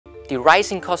The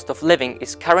rising cost of living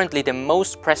is currently the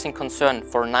most pressing concern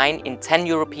for 9 in 10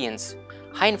 Europeans.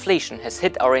 High inflation has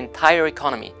hit our entire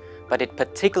economy, but it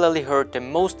particularly hurt the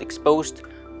most exposed,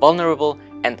 vulnerable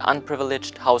and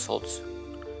unprivileged households.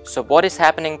 So what is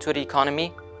happening to the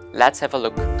economy? Let's have a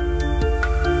look.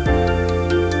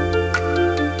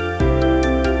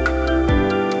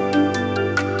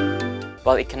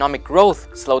 While economic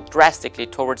growth slowed drastically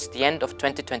towards the end of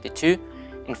 2022,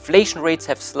 inflation rates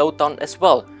have slowed down as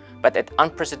well, but at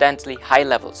unprecedentedly high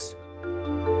levels.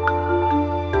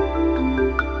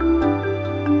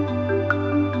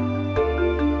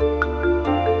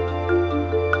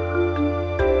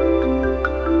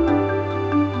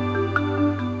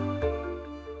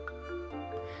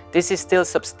 This is still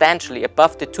substantially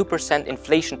above the 2%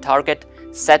 inflation target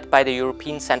set by the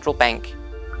European Central Bank.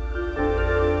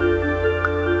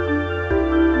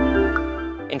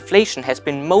 Inflation has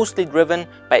been mostly driven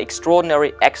by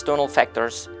extraordinary external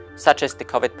factors, such as the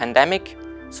COVID pandemic,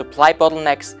 supply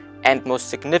bottlenecks, and most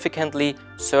significantly,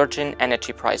 surge in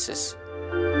energy prices.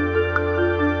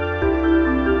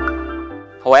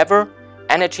 However,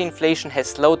 energy inflation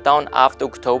has slowed down after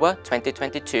October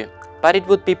 2022, but it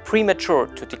would be premature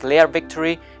to declare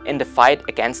victory in the fight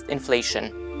against inflation.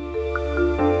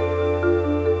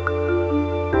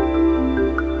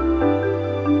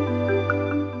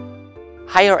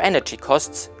 Higher energy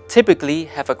costs typically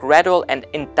have a gradual and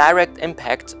indirect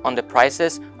impact on the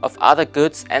prices of other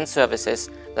goods and services,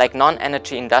 like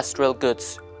non-energy industrial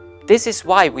goods. This is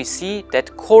why we see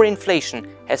that core inflation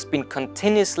has been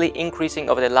continuously increasing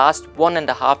over the last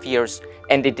 1.5 years,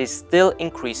 and it is still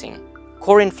increasing.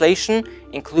 Core inflation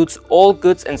includes all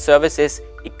goods and services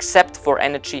except for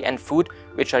energy and food,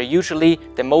 which are usually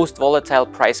the most volatile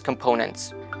price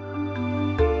components.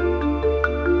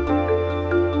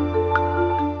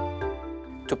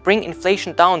 To bring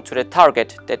inflation down to the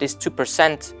target, that is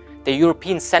 2%, the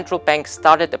European Central Bank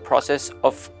started a process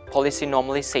of policy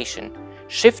normalization,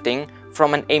 shifting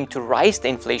from an aim to rise the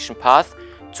inflation path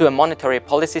to a monetary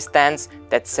policy stance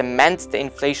that cements the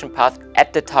inflation path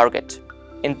at the target.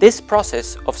 In this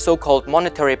process of so-called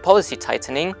monetary policy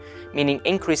tightening, meaning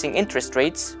increasing interest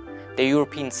rates, the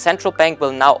European Central Bank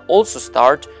will now also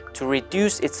start to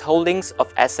reduce its holdings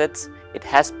of assets it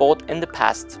has bought in the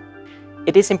past.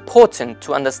 It is important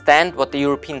to understand what the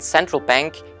European Central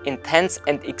Bank intends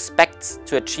and expects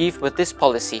to achieve with this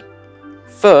policy.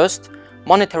 First,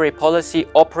 monetary policy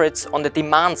operates on the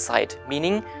demand side,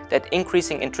 meaning that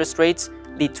increasing interest rates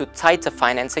lead to tighter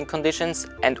financing conditions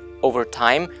and, over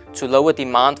time, to lower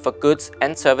demand for goods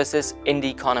and services in the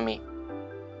economy.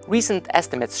 Recent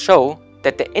estimates show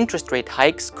that the interest rate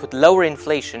hikes could lower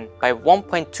inflation by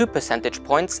 1.2 percentage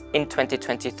points in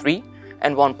 2023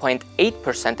 and 1.8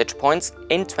 percentage points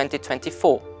in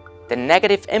 2024. The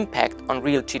negative impact on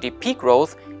real GDP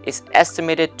growth is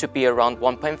estimated to be around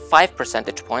 1.5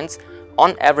 percentage points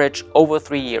on average over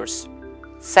 3 years.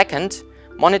 Second,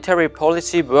 monetary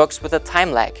policy works with a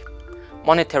time lag.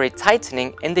 Monetary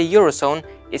tightening in the Eurozone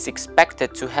is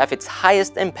expected to have its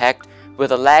highest impact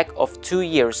with a lag of 2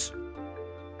 years.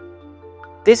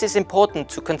 This is important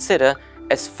to consider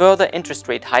as further interest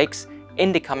rate hikes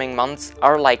in the coming months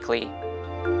are likely.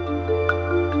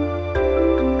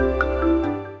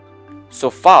 So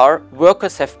far,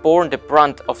 workers have borne the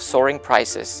brunt of soaring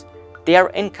prices. Their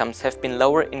incomes have been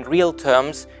lower in real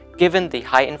terms given the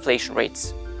high inflation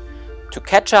rates. To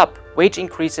catch up, wage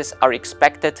increases are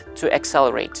expected to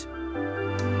accelerate.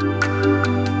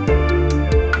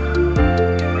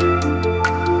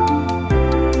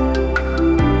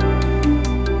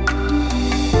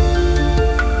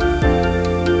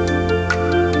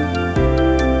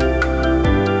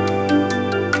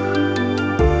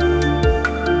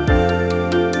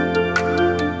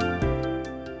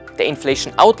 The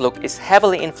inflation outlook is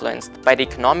heavily influenced by the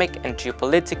economic and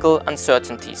geopolitical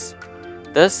uncertainties.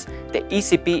 Thus, the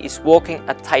ECB is walking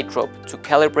a tightrope to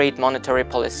calibrate monetary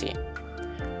policy.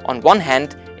 On one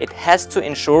hand, it has to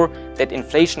ensure that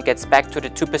inflation gets back to the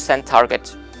 2%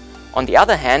 target. On the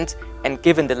other hand, and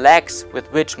given the lags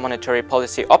with which monetary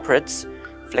policy operates,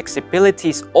 flexibility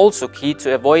is also key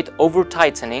to avoid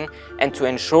over-tightening and to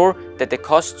ensure that the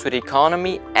costs to the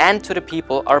economy and to the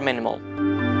people are minimal.